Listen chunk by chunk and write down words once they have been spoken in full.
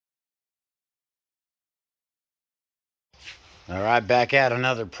All right, back at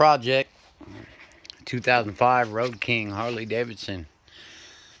another project. 2005 Road King Harley Davidson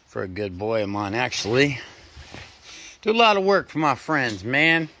for a good boy of mine. Actually, do a lot of work for my friends,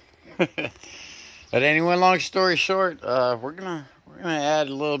 man. But anyway, long story short, we're gonna add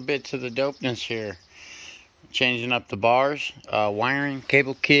a little bit to the dopeness here. Changing up the bars, wiring,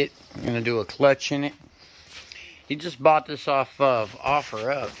 cable kit. I'm gonna do a clutch in it. He just bought this off of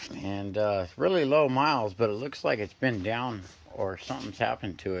OfferUp, and really low miles, but it looks like it's been down or something's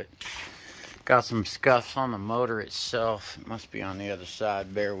happened to it. Got some scuffs on the motor itself. It must be on the other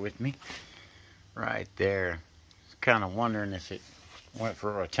side. Bear with me. Right there. Kind of wondering if it went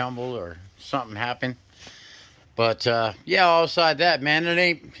for a tumble or something happened. But yeah, all aside that, man,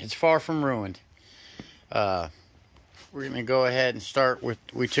 it's far from ruined. We're gonna go ahead and start with.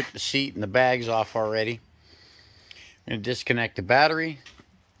 We took the seat and the bags off already. I'm gonna disconnect the battery.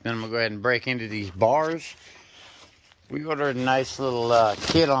 Then I'm gonna go ahead and break into these bars. We ordered a nice little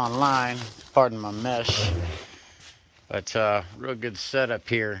kit online. Pardon my mess. But real good setup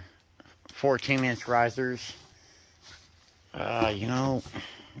here. 14-inch risers. You know,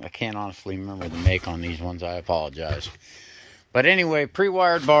 I can't honestly remember the make on these ones. I apologize. But anyway,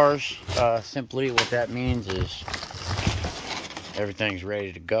 pre-wired bars. Simply what that means is everything's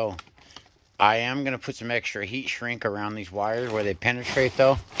ready to go. I am going to put some extra heat shrink around these wires where they penetrate,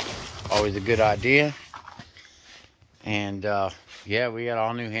 though. Always a good idea. And yeah, we got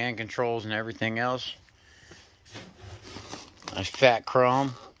all new hand controls and everything else. Nice fat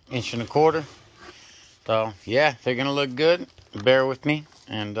chrome, 1.25 inches. So yeah, they're gonna look good. Bear with me,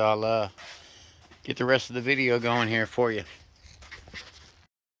 and I'll get the rest of the video going here for you.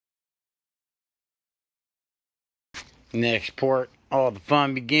 Next port, all the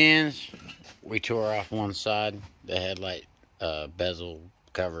fun begins. We tore off one side, the headlight bezel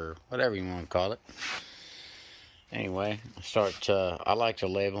cover, whatever you want to call it. Anyway, I like to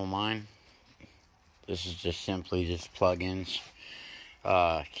label mine. This is just simply just plug-ins.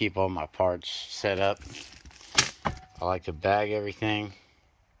 Keep all my parts set up. I like to bag everything.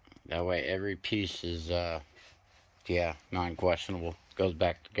 That way every piece is, yeah, non-questionable. Goes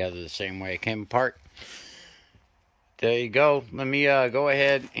back together the same way it came apart. There you go. Let me go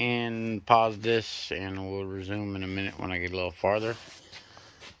ahead and pause this, and we'll resume in a minute when I get a little farther.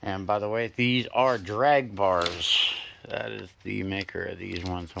 And by the way, these are drag bars. That is the maker of these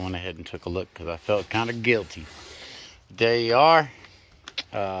ones. I went ahead and took a look because I felt kind of guilty. There you are.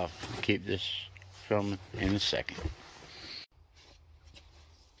 Keep this filming in a second.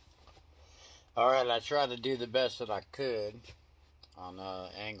 Alright, I tried to do the best that I could on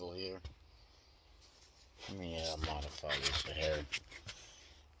angle here. Let me modify this a hair.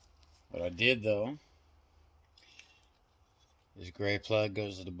 What I did, though, this gray plug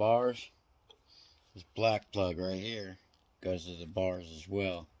goes to the bars. This black plug right here goes to the bars as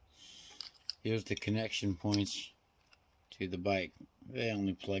well. Here's the connection points to the bike. They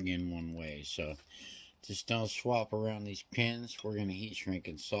only plug in one way, so just don't swap around these pins. We're going to heat shrink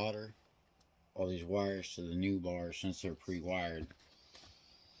and solder all these wires to the new bars since they're pre-wired.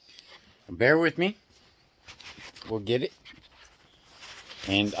 Bear with me. We'll get it.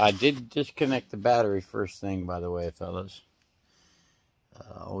 And I did disconnect the battery first thing, by the way, fellas.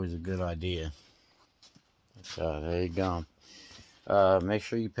 Always a good idea. So there you go. Make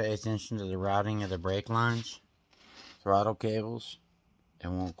sure you pay attention to the routing of the brake lines, throttle cables. It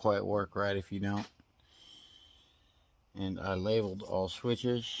won't quite work right if you don't. And I labeled all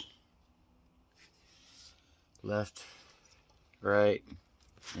switches. Left, right,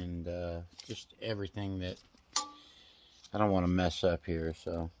 and just everything that I don't want to mess up here.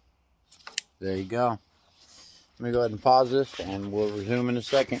 So there you go. Let me go ahead and pause this, and we'll resume in a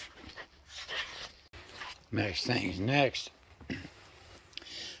second. Next thing's next.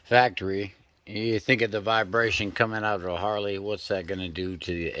 Factory. You think of the vibration coming out of a Harley. What's that going to do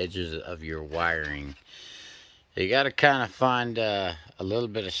to the edges of your wiring? You got to kind of find a little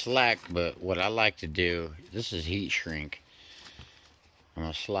bit of slack, but what I like to do, this is heat shrink. I'm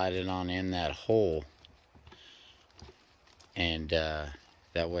going to slide it on in that hole, and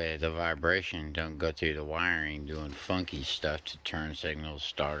that way the vibration don't go through the wiring doing funky stuff to turn signals,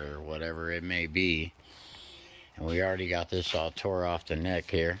 starter, whatever it may be. And we already got this all tore off the neck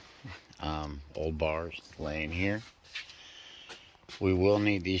here. Old bars laying here. We will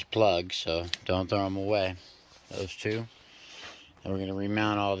need these plugs, so don't throw them away. Those two. And we're going to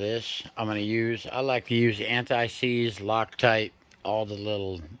remount all this. I like to use anti-seize, Loctite, all the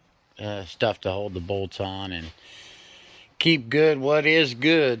little stuff to hold the bolts on and keep good what is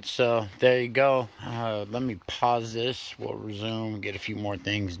good. So there you go. Let me pause this. We'll resume, get a few more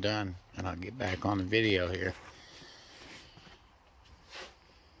things done, and I'll get back on the video here.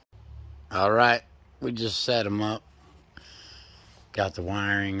 All right, we just set them up. Got the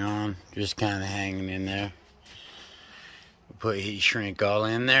wiring on, just kind of hanging in there. We put heat shrink all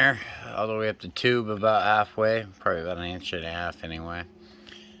in there, all the way up the tube about halfway, probably about 1.5 inches anyway.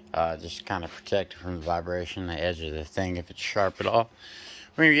 Just kind of protect it from the vibration, the edge of the thing if it's sharp at all.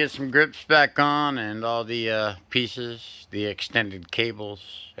 We're gonna get some grips back on and all the pieces, the extended cables,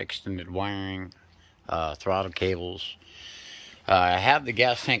 extended wiring, throttle cables. I have the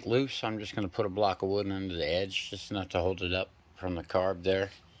gas tank loose, so I'm just going to put a block of wood under the edge, just enough to hold it up from the carb there.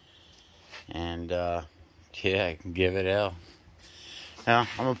 And, yeah, I can give it hell. Now,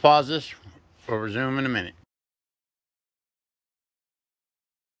 I'm going to pause this. We'll resume in a minute.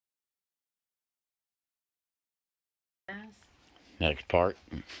 Next part,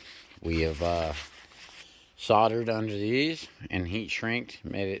 we have soldered under these and heat shrinked,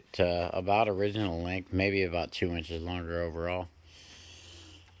 made it about original length, maybe about 2 inches longer overall.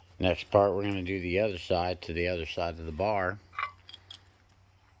 Next part, we're going to do the other side to the other side of the bar.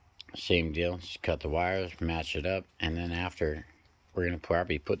 Same deal, just cut the wires, match it up, and then after, we're going to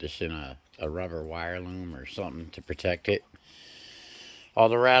probably put this in a rubber wire loom or something to protect it. All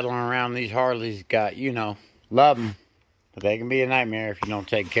the rattling around these Harleys got, you know, love them, but they can be a nightmare if you don't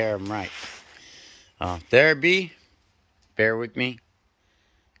take care of them right. There it be. Bear with me.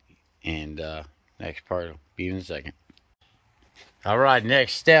 And next part will be in a second. Alright,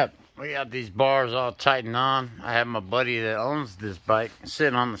 next step. We got these bars all tightened on. I have my buddy that owns this bike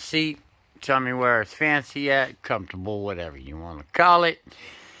sitting on the seat. Tell me where it's fancy at, comfortable, whatever you want to call it.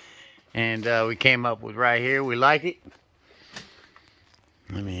 And we came up with right here. We like it.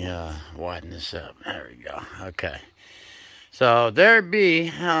 Let me widen this up. There we go. Okay. So there it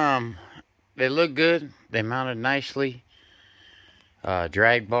be. They look good. They mounted nicely.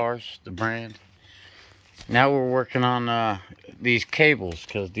 Drag bars, the brand. Now we're working on these cables,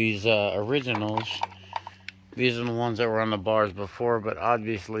 because these originals, these are the ones that were on the bars before, but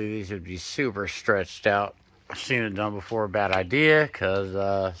obviously these would be super stretched out. I've seen it done before, bad idea,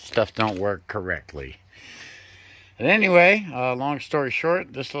 because stuff don't work correctly. But anyway, long story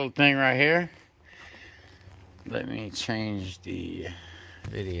short, this little thing right here, let me change the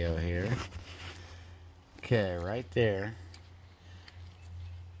video here. Okay, right there.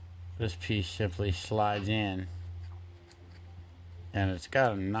 This piece simply slides in, and it's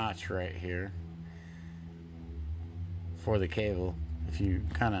got a notch right here for the cable. If you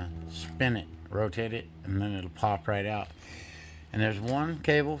kind of spin it, rotate it, and then it'll pop right out. And there's one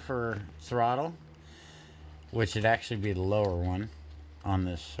cable for throttle, which would actually be the lower one on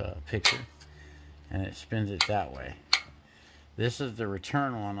this picture, and it spins it that way. This is the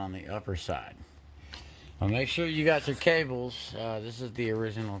return one on the upper side. Well, make sure you got your cables. This is the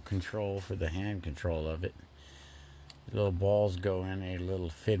original control for the hand control of it. The little balls go in a little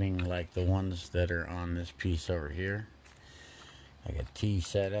fitting like the ones that are on this piece over here. Like a T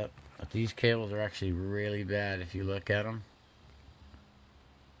setup. But these cables are actually really bad if you look at them.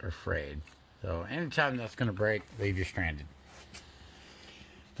 They're frayed. So anytime that's going to break, leave you stranded.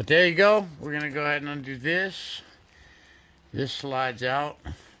 But there you go. We're going to go ahead and undo this. This slides out.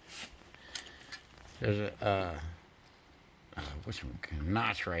 There's a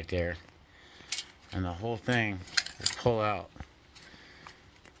notch right there, and the whole thing will pull out.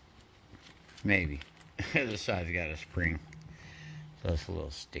 Maybe. This side's got a spring, so it's a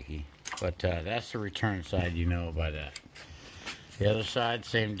little sticky. But that's the return side, you know by that. The other side,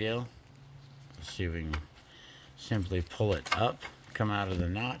 same deal. Let's see if we can simply pull it up, come out of the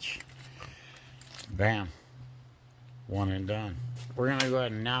notch. Bam. One and done. We're going to go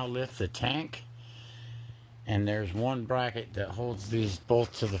ahead and now lift the tank. And there's one bracket that holds these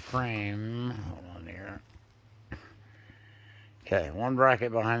both to the frame. Hold on here. Okay, one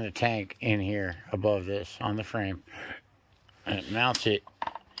bracket behind the tank in here above this on the frame. And it mounts it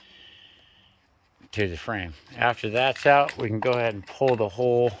to the frame. After that's out, we can go ahead and pull the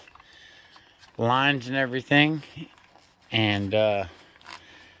whole lines and everything. And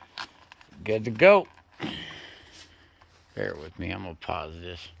good to go. Bear with me, I'm going to pause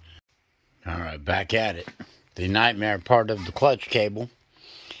this. Alright, back at it. The nightmare part of the clutch cable.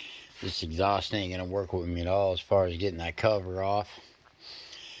 This exhaust ain't going to work with me at all as far as getting that cover off.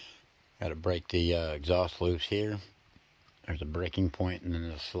 Got to break the exhaust loose here. There's a breaking point and then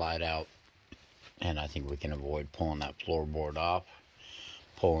it'll slide out. And I think we can avoid pulling that floorboard off.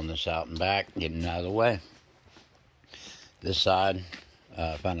 Pulling this out and back, getting it out of the way. This side,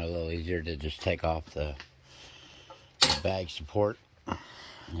 I found it a little easier to just take off the bag support.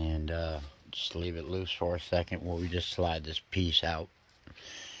 And just leave it loose for a second while we just slide this piece out.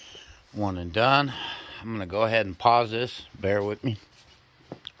 One and done. I'm going to go ahead and pause this. Bear with me.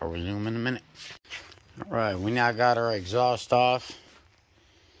 I'll resume in a minute. Alright, we now got our exhaust off.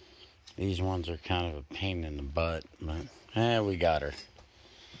 These ones are kind of a pain in the butt, but we got her.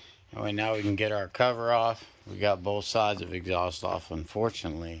 Anyway, now we can get our cover off. We got both sides of exhaust off.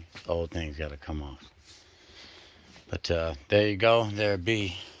 Unfortunately, the whole thing's got to come off. But there you go. There it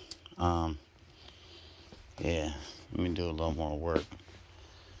be. Yeah, let me do a little more work.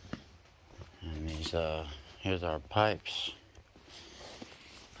 And these, here's our pipes.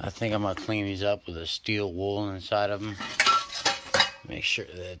 I think I'm gonna clean these up with a steel wool inside of them. Make sure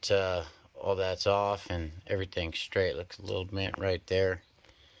that all that's off and everything's straight. Looks a little bent right there.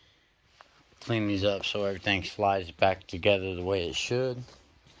 Clean these up so everything slides back together the way it should.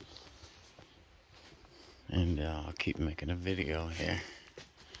 And I'll keep making a video here.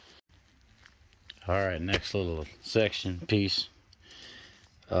 Alright, next little section piece.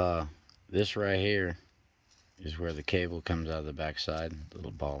 This right here is where the cable comes out of the back side.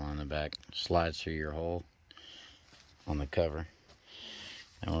 Little ball on the back. Slides through your hole on the cover.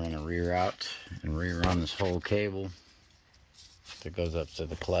 And we're going to reroute and rerun this whole cable that goes up to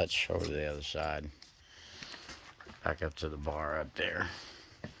the clutch over to the other side. Back up to the bar up there.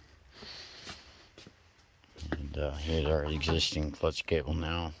 And here's our existing clutch cable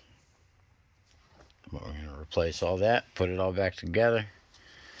now. We're going to replace all that, put it all back together.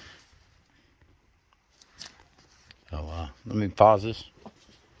 So let me pause this.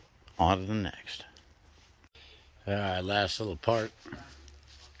 On to the next. Alright, last little part.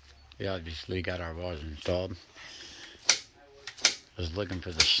 We obviously got our bars installed. Was looking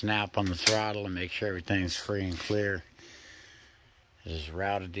for the snap on the throttle and make sure everything's free and clear. Just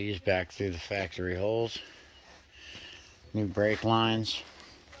routed these back through the factory holes. New brake lines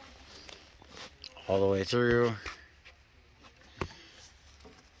all the way through.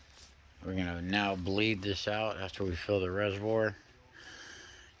 We're gonna now bleed this out after we fill the reservoir.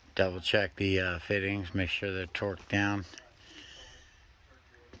 Double check the fittings, make sure they're torqued down.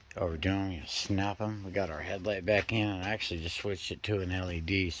 What we're doing is snap them. We got our headlight back in, and I actually just switched it to an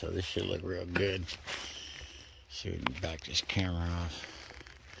LED, so this should look real good. See if we can back this camera off.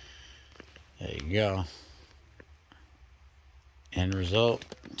 There you go. End result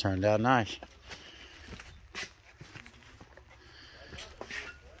turned out nice.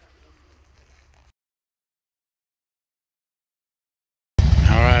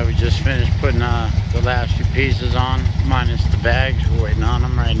 Alright, we just finished putting the last few pieces on, minus the bags. We're waiting on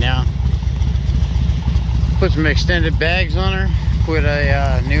them right now. Put some extended bags on her. Put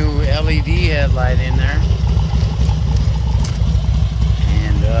a new LED headlight in there.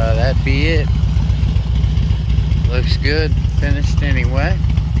 And that'd be it. Looks good. Finished anyway.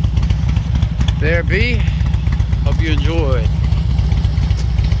 There be. Hope you enjoyed.